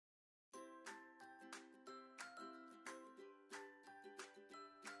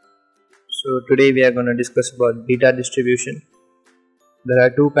So today we are going to discuss about beta distribution. There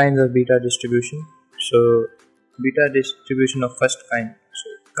are two kinds of beta distribution. So beta distribution of first kind. So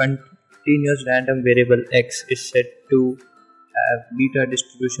continuous random variable x is said to have beta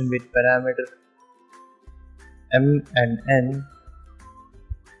distribution with parameter m and n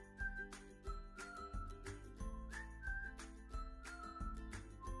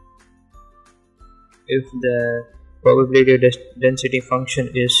if the probability density function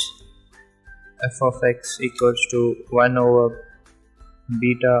is f of x equals to 1 over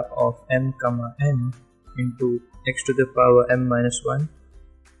beta of m comma n into x to the power m minus 1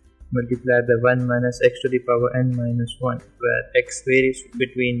 multiplied by 1 minus x to the power n minus 1, where x varies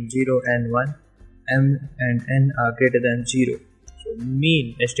between 0 and 1, m and n are greater than 0. So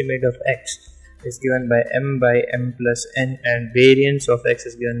mean estimate of x is given by m plus n, and variance of x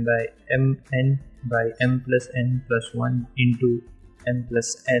is given by mn by m plus n plus 1 into m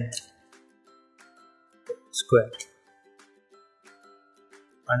plus n square.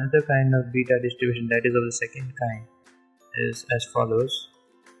 Another kind of beta distribution, that is of the second kind, is as follows.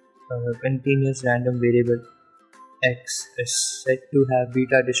 A continuous random variable x is said to have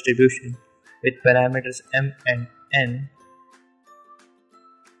beta distribution with parameters m and n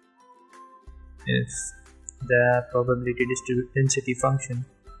if the probability density function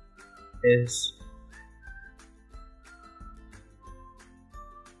is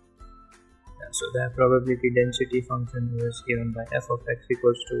the probability density function is given by f of x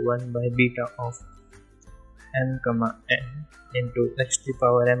equals to 1 by beta of m comma n into x to the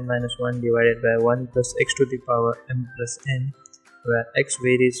power m minus 1 divided by 1 plus x to the power m plus n, where x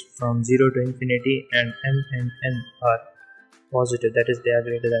varies from 0 to infinity and m and n are positive, that is they are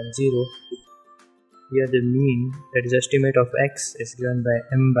greater than 0. Here the mean, that is estimate of x, is given by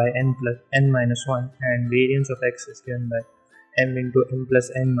m by n plus n minus 1, and variance of x is given by m into m plus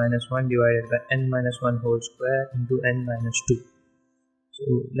n minus 1 divided by n minus 1 whole square into n minus 2. So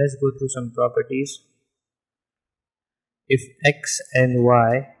let's go through some properties. If x and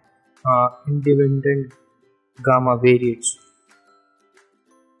y are independent gamma variates,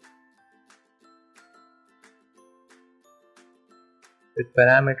 with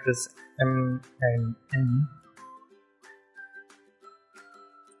parameters m and n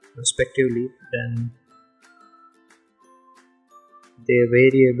respectively, then the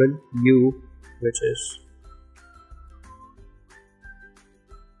variable u, which is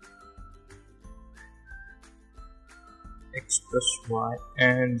x plus y,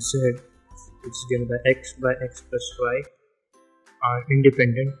 and z, which is given by x plus y, are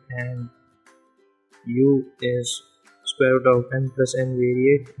independent, and u is square root of m plus n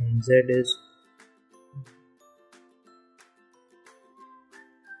variate, and z is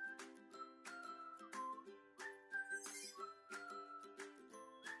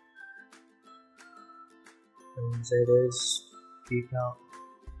beta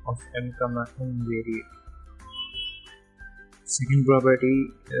of m comma n variate. Second property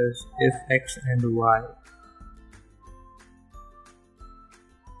is if x and y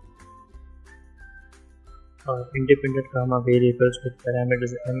are independent gamma variables with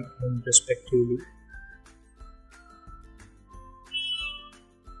parameters m and n respectively,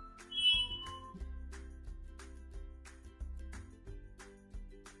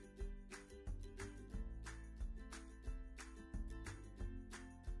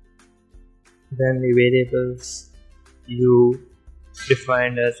 then the variables u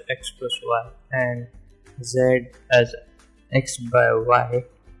defined as x plus y and z as x by y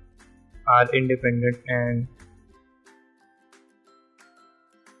are independent, and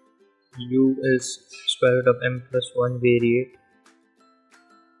u is square root of m plus 1 variate,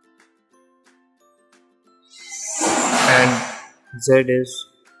 and z is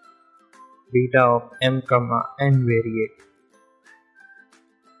beta of m comma n variate.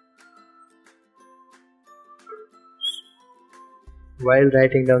 While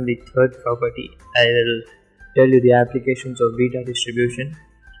writing down the third property, I will tell you the applications of beta distribution.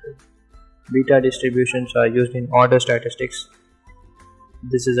 Beta distributions are used in order statistics.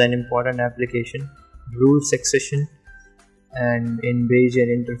 This is an important application. Rule succession and in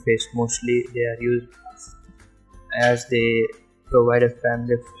Bayesian interface, mostly they are used as they provide a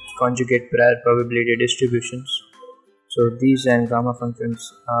family of conjugate prior probability distributions. So these and gamma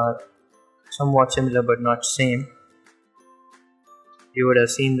functions are somewhat similar but not same. You would have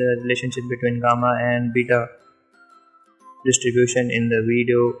seen the relationship between gamma and beta distribution in the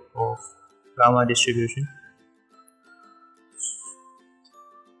video of gamma distribution.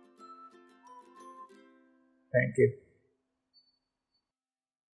 Thank you.